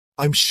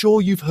I'm sure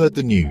you've heard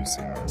the news.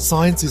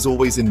 Science is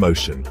always in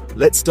motion.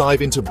 Let's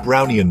dive into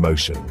Brownian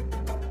motion.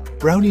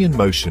 Brownian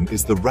motion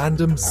is the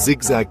random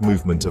zigzag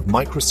movement of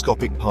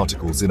microscopic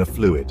particles in a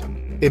fluid.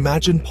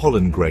 Imagine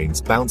pollen grains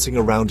bouncing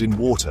around in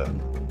water.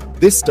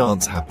 This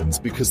dance happens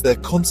because they're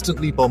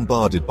constantly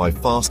bombarded by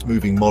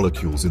fast-moving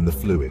molecules in the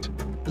fluid.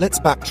 Let's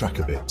backtrack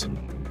a bit.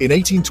 In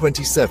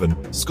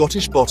 1827,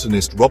 Scottish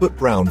botanist Robert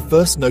Brown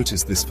first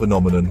noticed this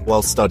phenomenon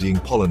while studying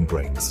pollen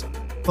grains.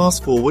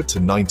 Fast forward to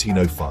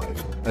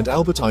 1905, and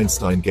Albert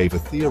Einstein gave a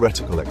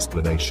theoretical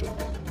explanation,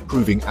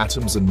 proving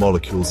atoms and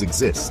molecules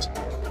exist.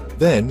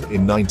 Then,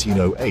 in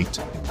 1908,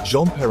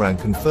 Jean Perrin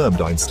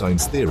confirmed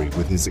Einstein's theory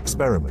with his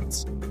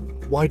experiments.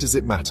 Why does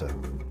it matter?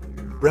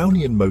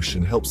 Brownian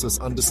motion helps us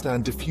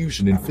understand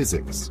diffusion in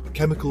physics,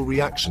 chemical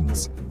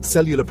reactions,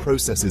 cellular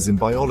processes in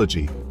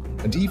biology,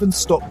 and even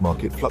stock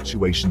market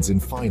fluctuations in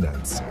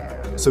finance.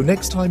 So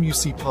next time you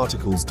see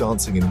particles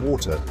dancing in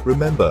water,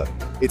 remember,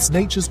 it's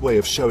nature's way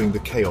of showing the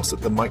chaos at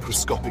the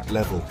microscopic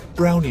level.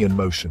 Brownian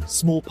motion,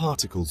 small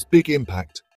particles, big impact.